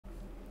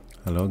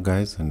Hello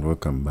guys and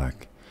welcome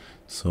back.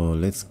 So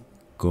let's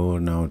go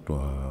now to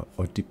our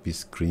OTP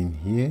screen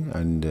here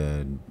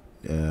and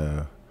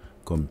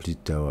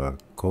complete our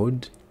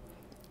code.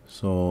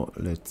 So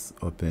let's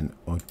open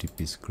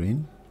OTP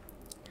screen.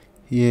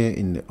 Here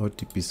in the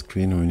OTP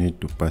screen we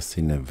need to pass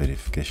in a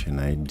verification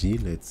ID.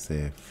 Let's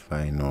say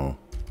final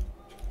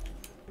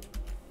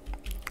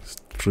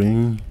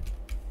string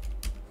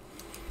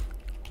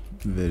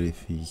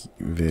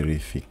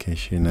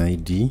verification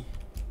ID.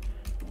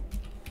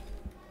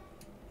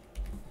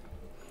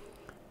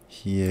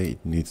 Here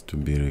it needs to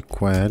be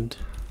required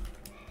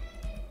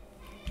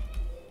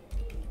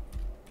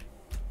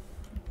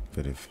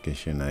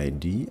verification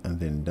ID, and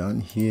then down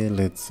here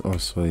let's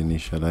also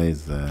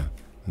initialize a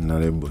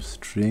nullable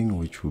string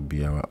which will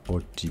be our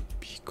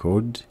OTP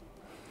code.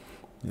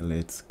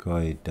 Let's call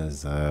it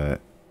as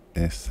a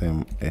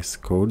SMS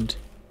code,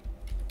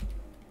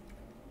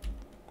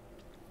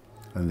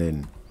 and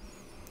then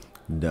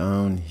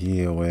down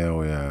here where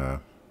we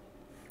are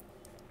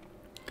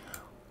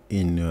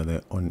in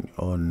the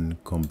on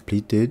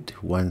completed,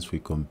 once we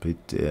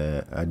complete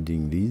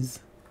adding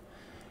these,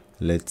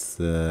 let's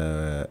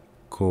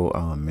call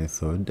our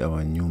method,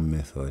 our new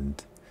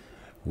method,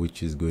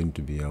 which is going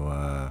to be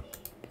our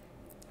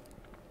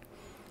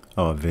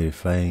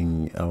verify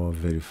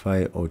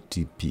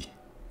OTP.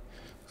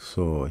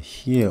 So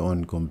here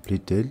on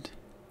completed,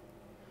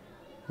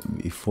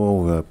 before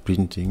we were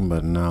printing,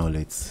 but now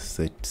let's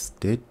set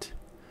state.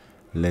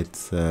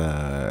 Let's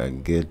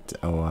get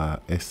our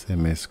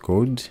SMS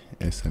code.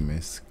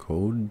 SMS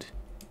code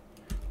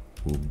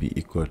will be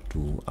equal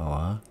to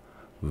our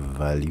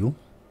value,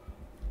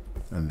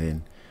 and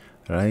then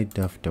right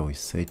after we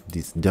set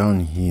this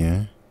down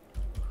here,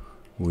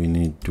 we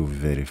need to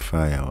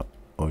verify our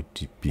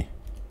OTP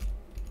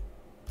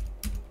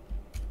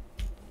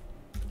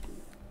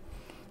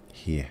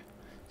here.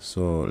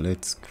 So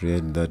let's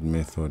create that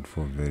method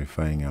for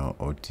verifying our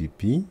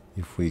OTP.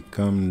 If we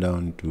come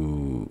down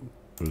to,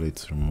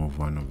 let's remove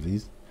one of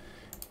these.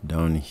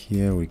 Down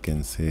here we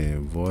can say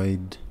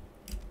void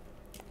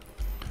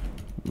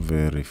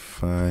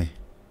verify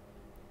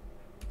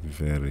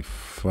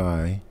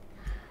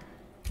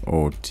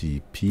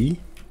OTP.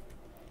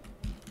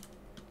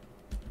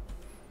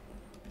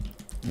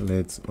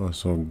 Let's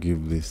also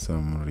give this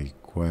some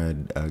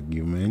required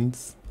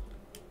arguments.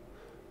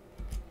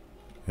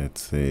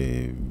 Let's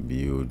say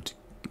build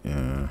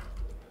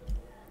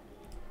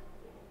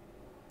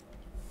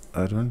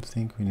I don't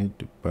think we need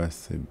to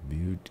pass a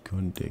build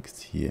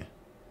context here.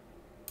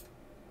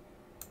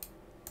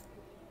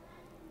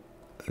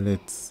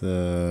 Let's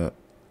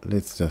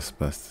just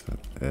pass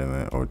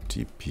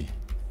OTP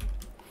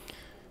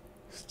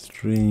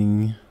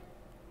string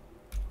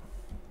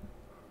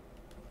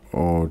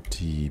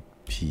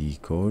OTP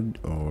code,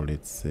 or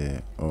let's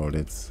say,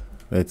 let's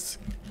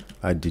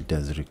add it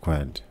as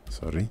required.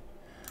 Sorry,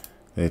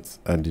 let's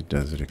add it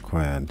as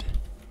required.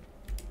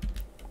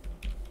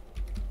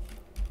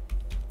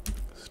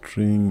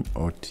 String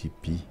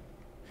OTP,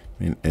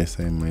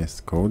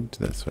 SMS code,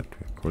 that's what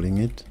we're calling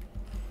it.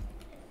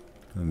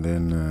 And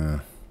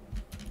then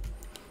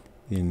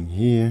in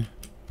here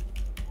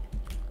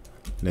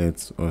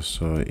let's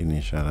also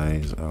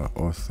initialize our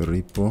auth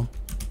repo,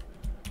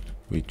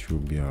 which will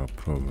be our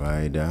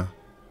provider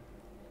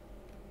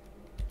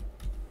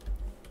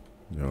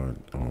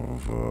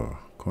of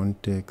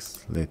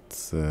context.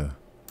 Let's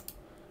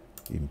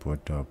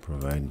import our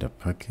provider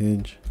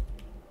package,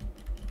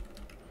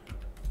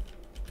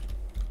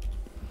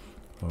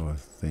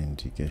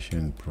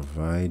 authentication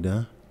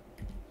provider.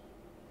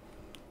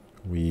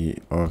 We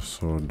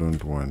also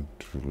don't want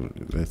to,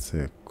 let's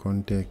say,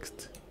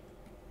 context,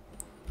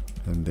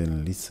 and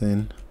then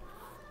listen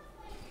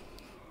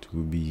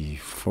to be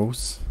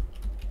false,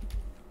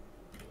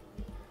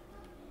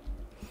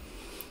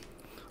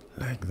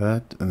 like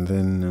that. And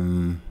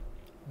then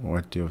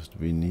what else do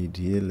we need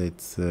here?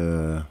 Let's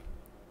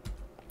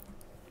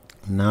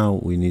now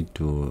we need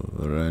to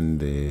run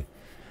the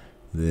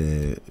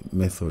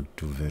method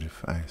to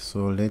verify.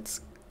 So let's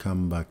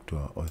come back to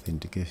our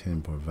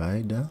authentication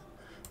provider.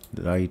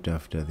 Right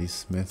after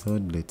this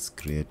method, let's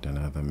create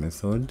another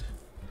method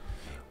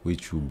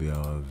which will be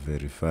our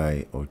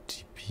verify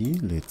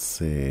OTP. Let's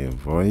say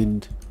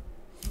void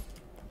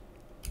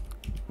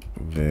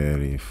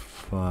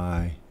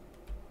verify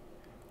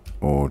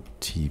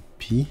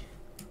OTP.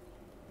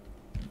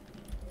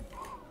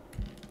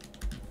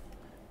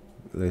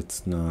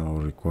 Let's now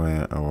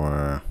require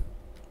our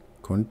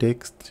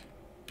context,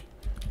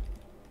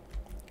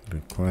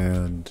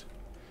 required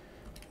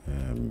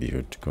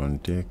build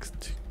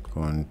context.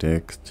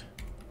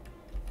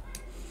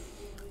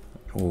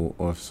 Will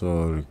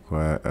also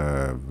require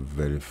a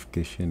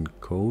verification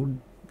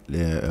code,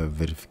 a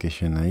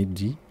verification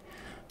ID.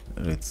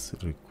 Let's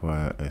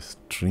require a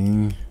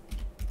string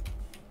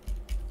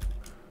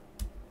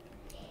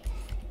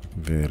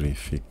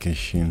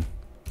verification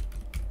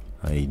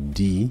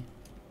ID.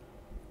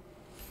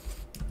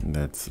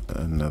 That's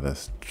another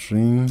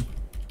string.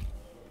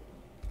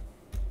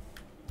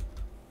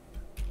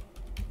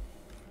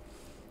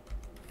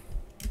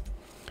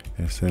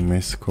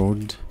 SMS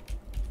code.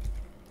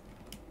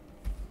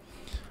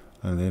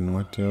 And then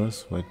what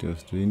else do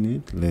we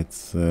need?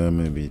 Let's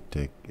maybe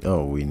take,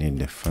 we need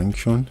the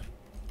function.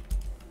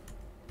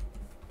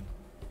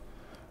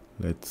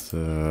 Let's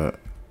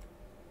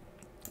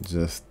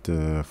just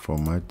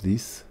format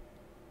this.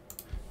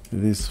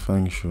 This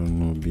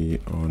function will be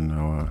on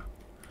our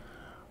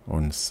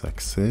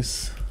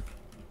success.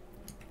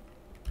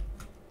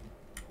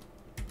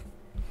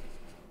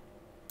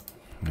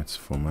 Let's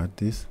format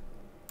this,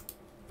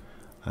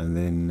 and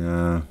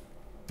then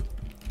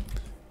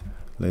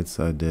let's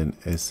add an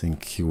async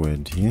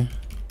keyword here.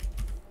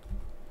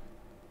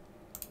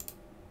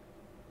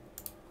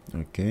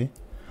 Okay,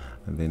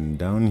 and then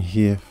down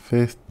here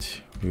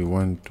first we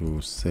want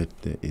to set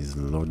the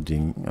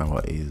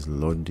our is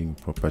loading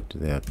property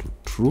there to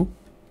true,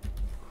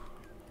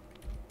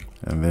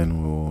 and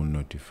then we will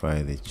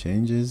notify the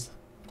changes.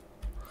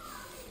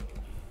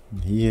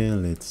 Here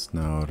let's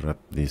now wrap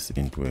this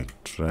into a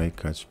try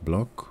catch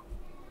block.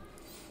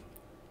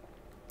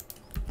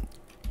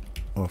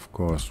 Of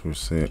course we'll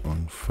say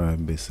on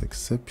Firebase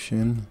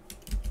exception,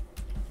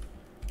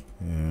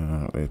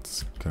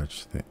 let's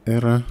catch the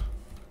error.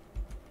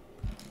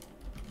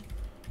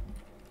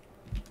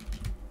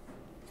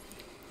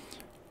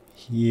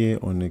 Here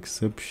on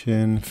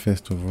exception,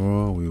 first of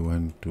all we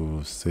want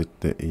to set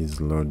the is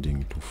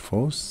loading to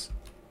false.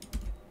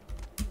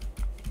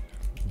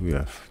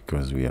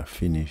 Because we are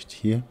finished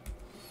here.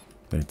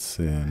 Let's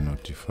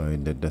notify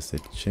the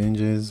dataset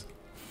changes.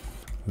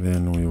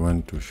 Then we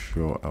want to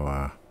show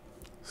our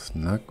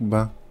snack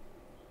bar,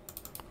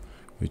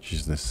 which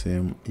is the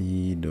same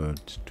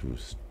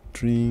e.toString.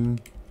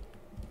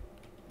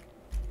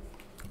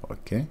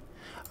 Okay,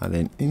 and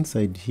then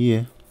inside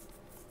here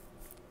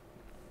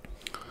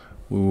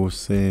we will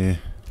say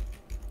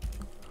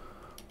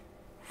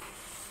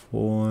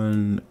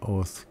phone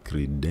auth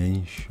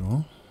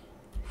credential.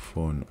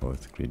 Phone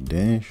auth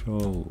credential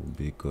will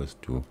be equals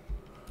to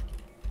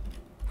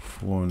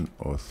phone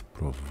auth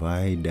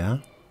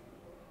provider,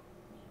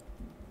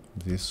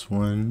 this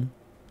one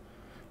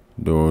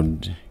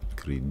dot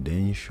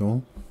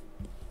credential,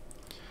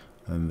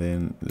 and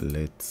then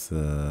let's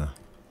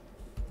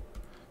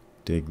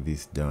take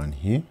this down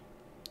here,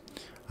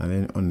 and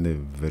then on the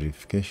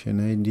verification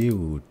ID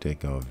we will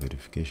take our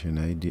verification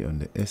ID. On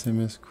the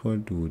SMS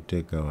code we will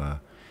take our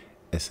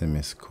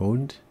SMS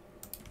code.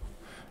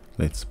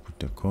 Let's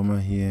put a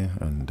comma here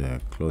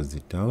and close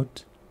it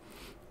out.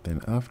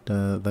 Then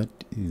after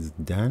that is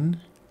done,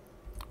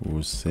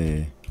 we'll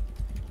say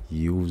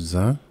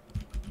user,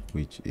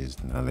 which is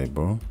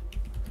nullable,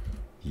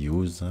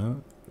 user,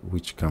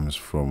 which comes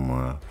from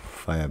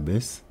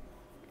Firebase,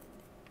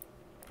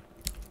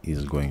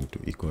 is going to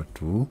equal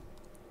to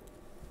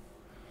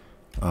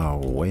our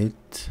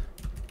wait,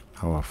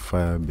 our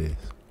Firebase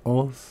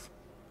auth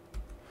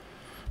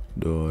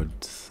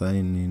dot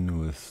sign in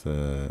with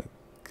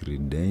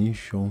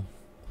credential.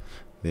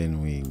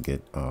 Then we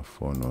get our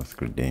phone auth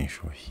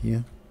credential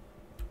here,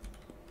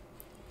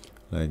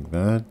 like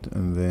that,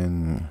 and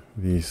then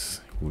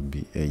this would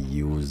be a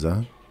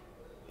user.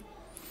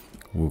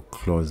 We'll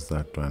close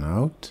that one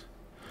out,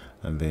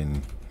 and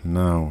then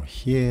now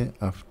here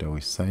after we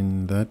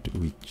sign that,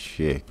 we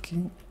check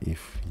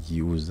if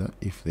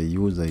the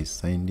user is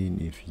signed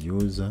in. If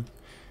user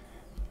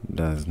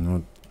does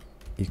not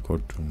equal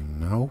to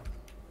now,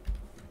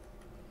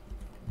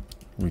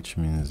 which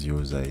means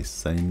user is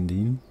signed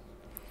in,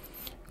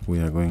 we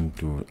are going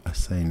to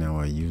assign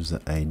our user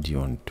ID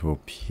on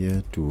top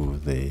here to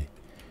the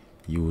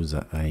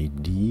user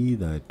ID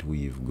that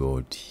we've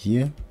got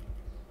here.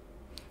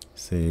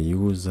 Say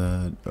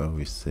user, or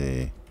we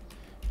say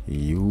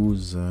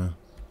user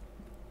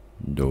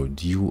dot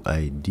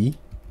UID.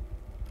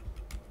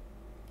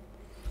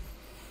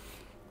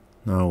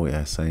 Now we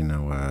assign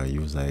our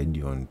user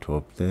ID on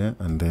top there,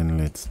 and then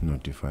let's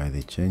notify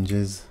the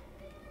changes.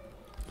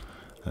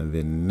 And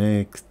then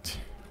next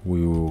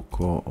we will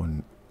call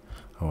on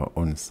our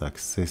on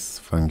success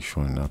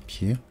function up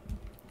here.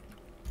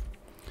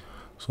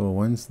 So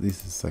once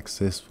this is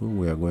successful,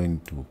 we are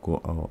going to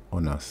call our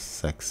on a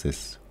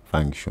success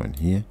function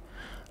here,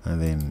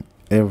 and then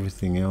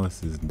everything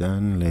else is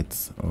done.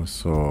 Let's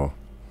also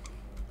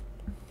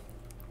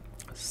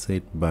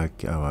set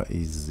back our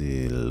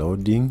easy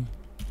loading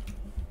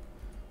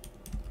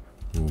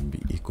will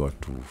be equal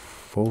to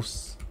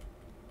false,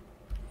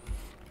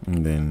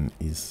 and then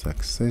is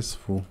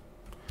successful.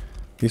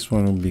 This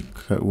one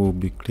will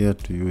be clear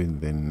to you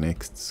in the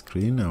next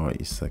screen. Our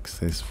is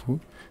successful.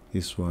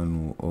 This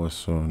one will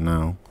also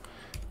now,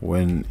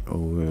 when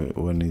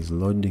is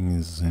loading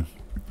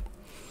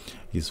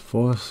is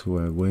false,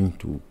 we are going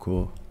to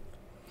call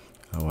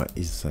our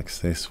is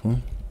successful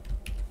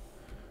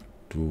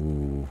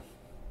to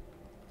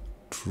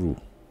true.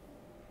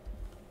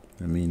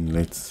 I mean,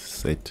 let's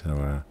set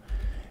our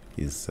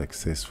is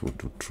successful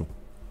to true.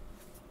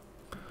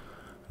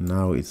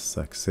 Now it's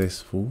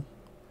successful.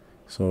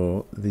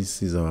 So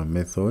this is our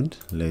method.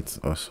 Let's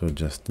also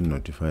just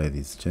notify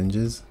these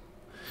changes.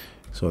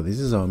 So this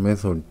is our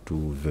method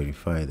to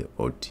verify the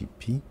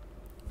OTP.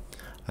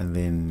 And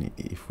then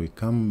if we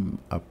come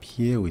up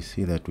here, we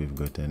see that we've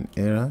got an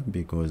error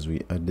because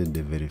we added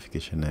the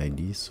verification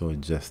ID. So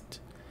just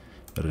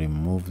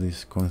remove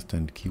this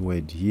constant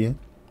keyword here.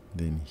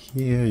 Then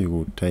here you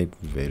will type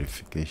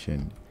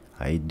verification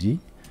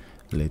ID.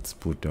 Let's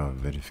put our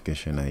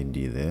verification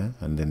ID there,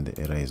 and then the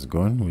error is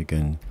gone. We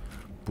can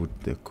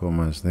put the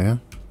commas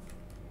there.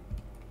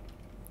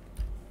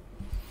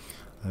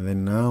 And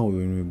then now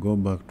when we go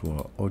back to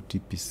our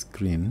OTP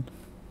screen,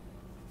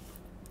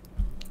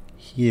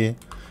 here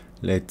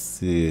let's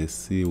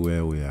see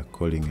where we are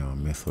calling our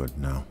method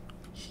now.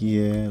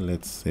 Here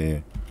let's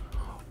say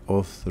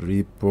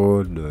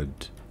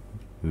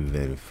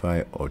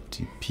auth-repo.verify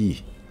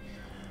OTP.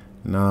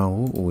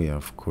 Now we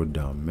have called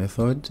our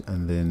method,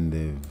 and then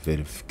the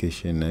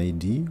verification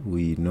ID,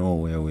 we know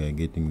where we are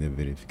getting the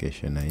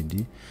verification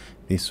ID.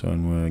 This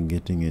one we are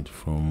getting it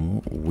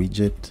from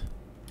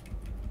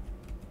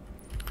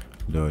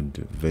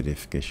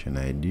widget.verification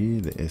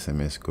ID. The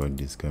SMS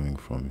code is coming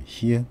from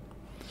here.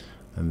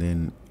 And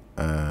then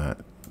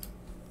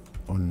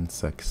on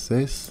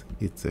success,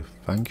 it's a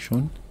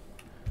function.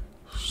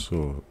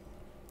 So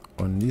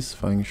on this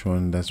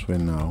function, that's where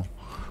now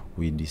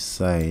we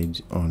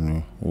decide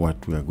on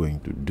what we are going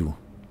to do.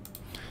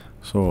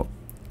 So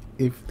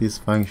if this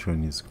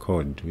function is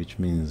called, which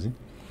means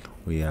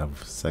we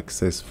have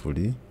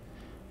successfully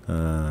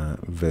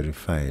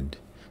verified.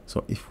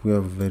 So if we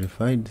have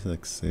verified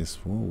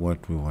successful,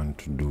 what we want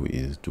to do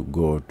is to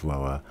go to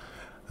our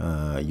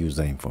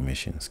user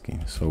information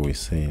screen. So we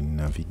say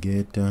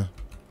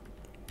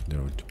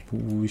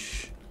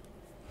navigator.push.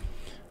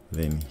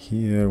 Then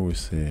here we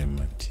say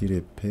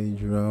material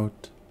page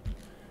route.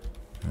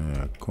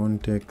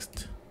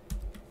 Context,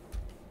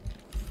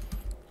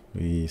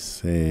 we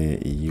say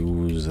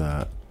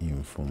user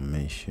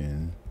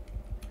information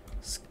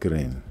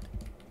screen.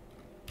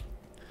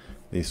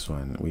 This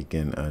one we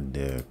can add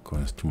the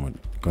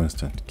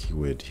constant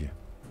keyword here.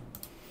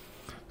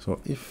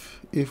 So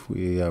if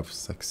we have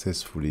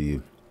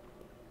successfully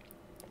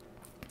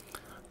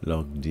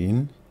logged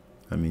in,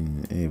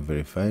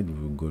 verified, we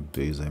will go to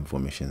the user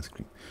information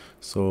screen.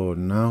 So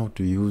now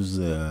to use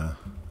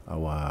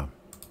our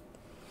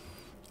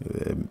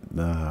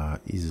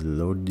is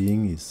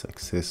loading is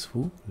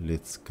successful.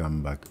 Let's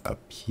come back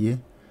up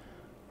here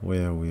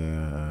where we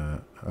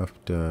are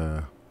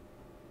after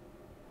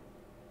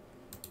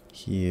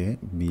here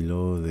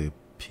below the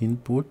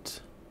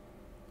input.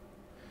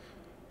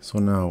 So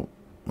now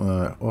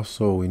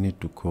also we need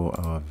to call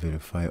our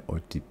verify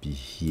OTP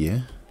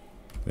here.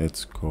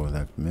 Let's call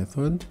that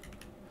method.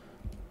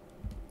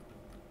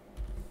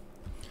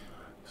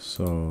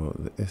 So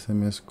the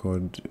SMS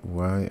code,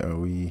 why are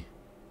we,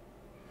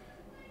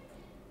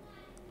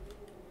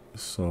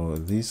 so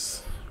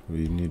this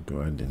we need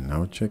to add a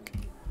now check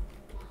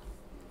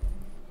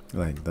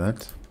like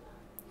that.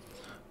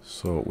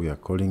 So we are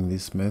calling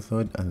this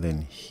method, and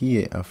then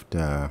here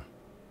after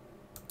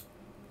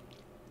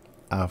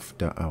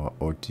our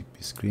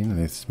OTP screen,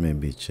 let's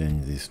maybe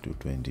change this to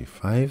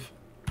 25.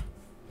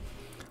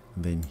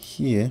 Then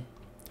here,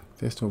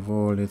 first of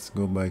all, let's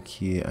go back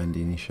here and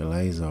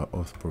initialize our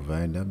auth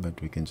provider,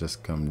 but we can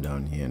just come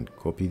down here and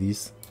copy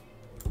this.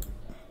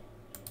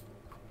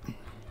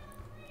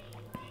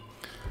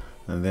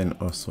 And then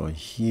also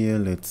here,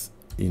 let's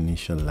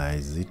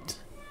initialize it.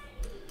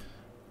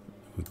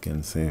 We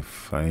can say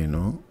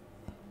final.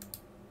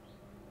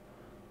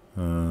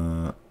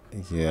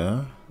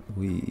 Yeah,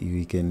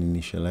 we can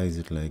initialize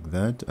it like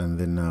that. And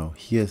then now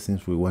here,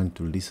 since we want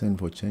to listen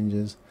for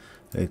changes,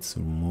 let's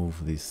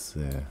remove this.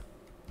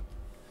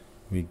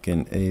 We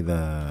can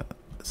either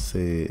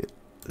say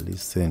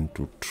listen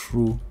to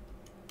true,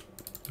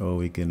 or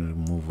we can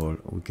remove all,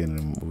 we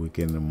can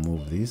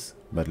remove this,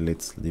 but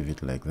let's leave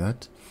it like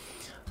that.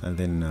 And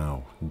then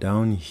now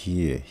down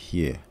here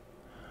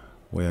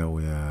where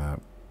we are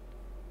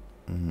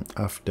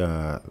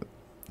after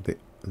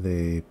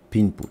the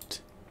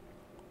input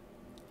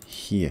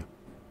here,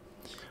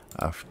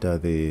 after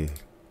the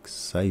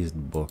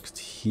sized box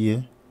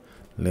here,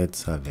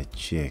 let's have a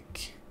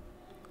check.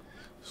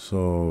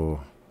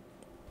 So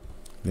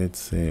let's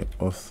say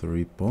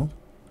auth-repo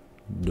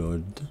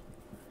dot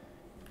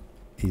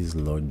is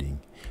loading.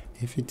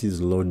 If it is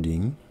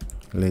loading,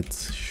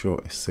 let's show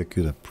a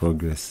secular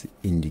progress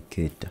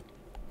indicator.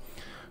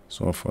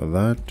 So for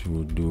that,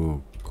 we'll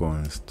do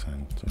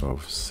constant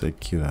of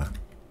secular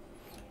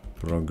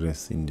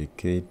progress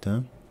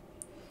indicator.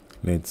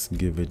 Let's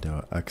give it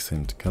our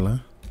accent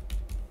color,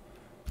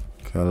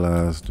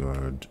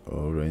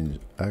 colors.orange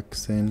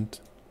accent.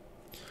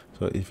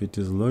 So if it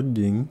is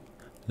loading,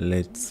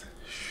 let's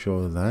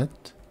show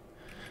that.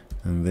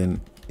 And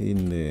then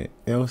in the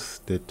else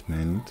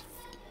statement,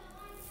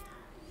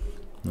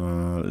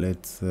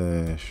 let's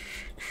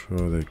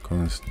show the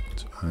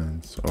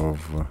constants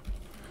of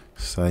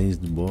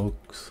sized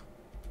box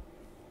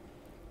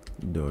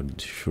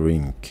dot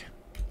shrink.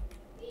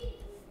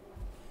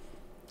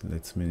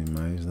 Let's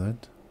minimize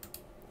that.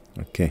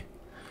 Okay,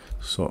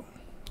 so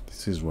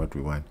this is what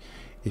we want.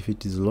 If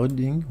it is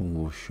loading,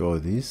 we'll show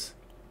this.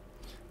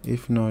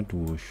 If not,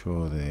 we'll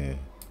show the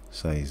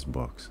size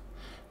box.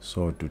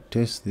 So to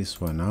test this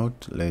one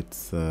out,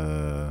 let's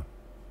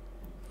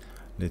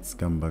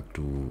come back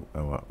to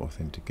our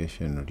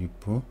authentication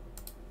repo,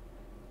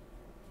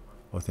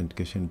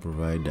 authentication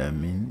provider, I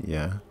mean,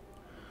 yeah.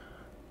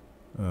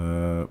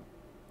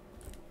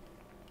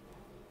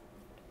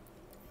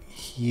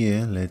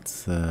 Here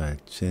let's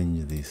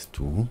change this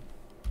to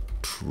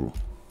true.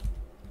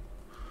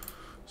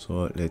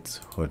 So let's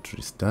hot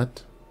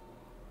restart.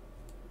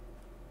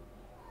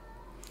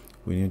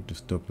 We need to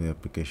stop the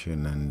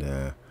application and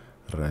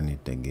run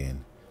it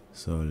again.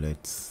 So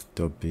let's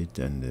stop it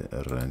and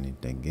run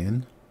it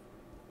again.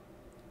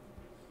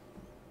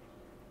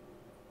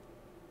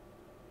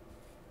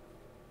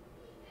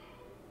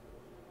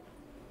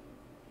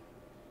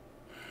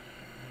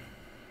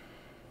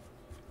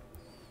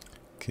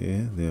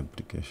 Okay, the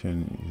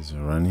application is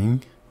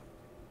running.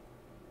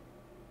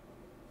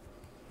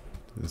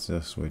 Let's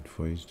just wait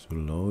for it to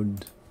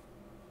load.